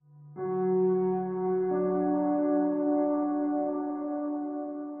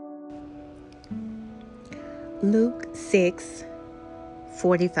Luke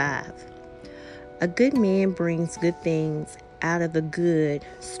 6:45. A good man brings good things out of the good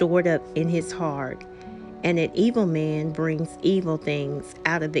stored up in his heart, and an evil man brings evil things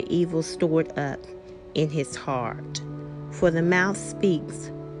out of the evil stored up in his heart. For the mouth speaks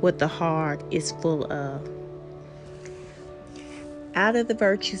what the heart is full of. Out of the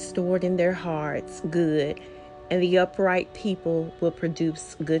virtue stored in their hearts, good, and the upright people will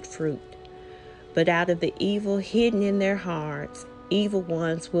produce good fruit. But out of the evil hidden in their hearts, evil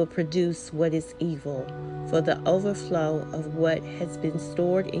ones will produce what is evil. For the overflow of what has been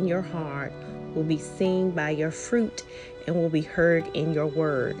stored in your heart will be seen by your fruit and will be heard in your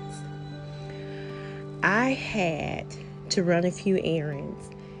words. I had to run a few errands,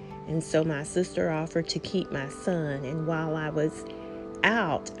 and so my sister offered to keep my son. And while I was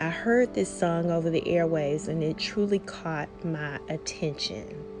out, I heard this song over the airwaves, and it truly caught my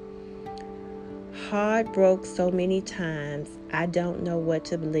attention. Heart broke so many times, I don't know what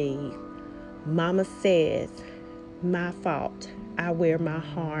to believe. Mama says, my fault, I wear my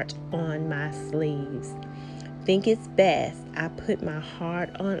heart on my sleeves. Think it's best I put my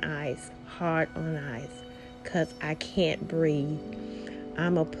heart on ice, 'cause I can't breathe.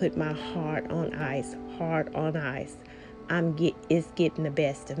 I'ma put my heart on ice, It's getting the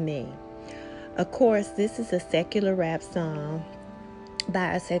best of me. Of course, this is a secular rap song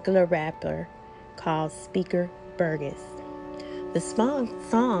by a secular rapper called Speaker Burgess. The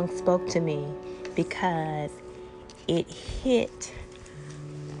song spoke to me because it hit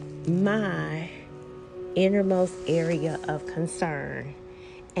my innermost area of concern,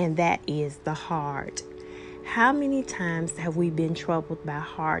 and that is the heart. How many times have we been troubled by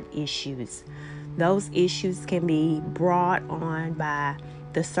heart issues? Those issues can be brought on by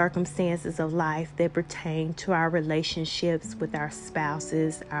the circumstances of life that pertain to our relationships with our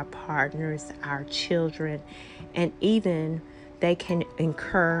spouses, our partners, our children, and even they can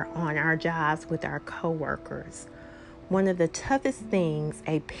incur on our jobs with our coworkers. One of the toughest things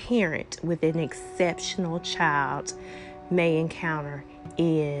a parent with an exceptional child may encounter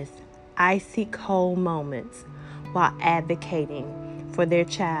is icy cold moments while advocating for their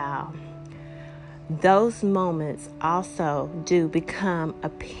child. Those moments also do become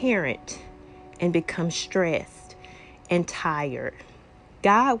apparent and become stressed and tired.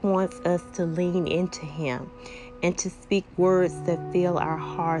 God wants us to lean into Him and to speak words that fill our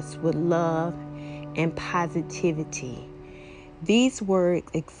hearts with love and positivity. These words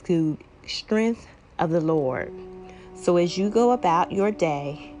exude strength of the Lord. So as you go about your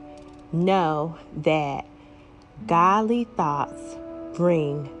day, know that godly thoughts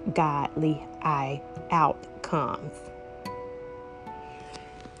bring godly outcomes.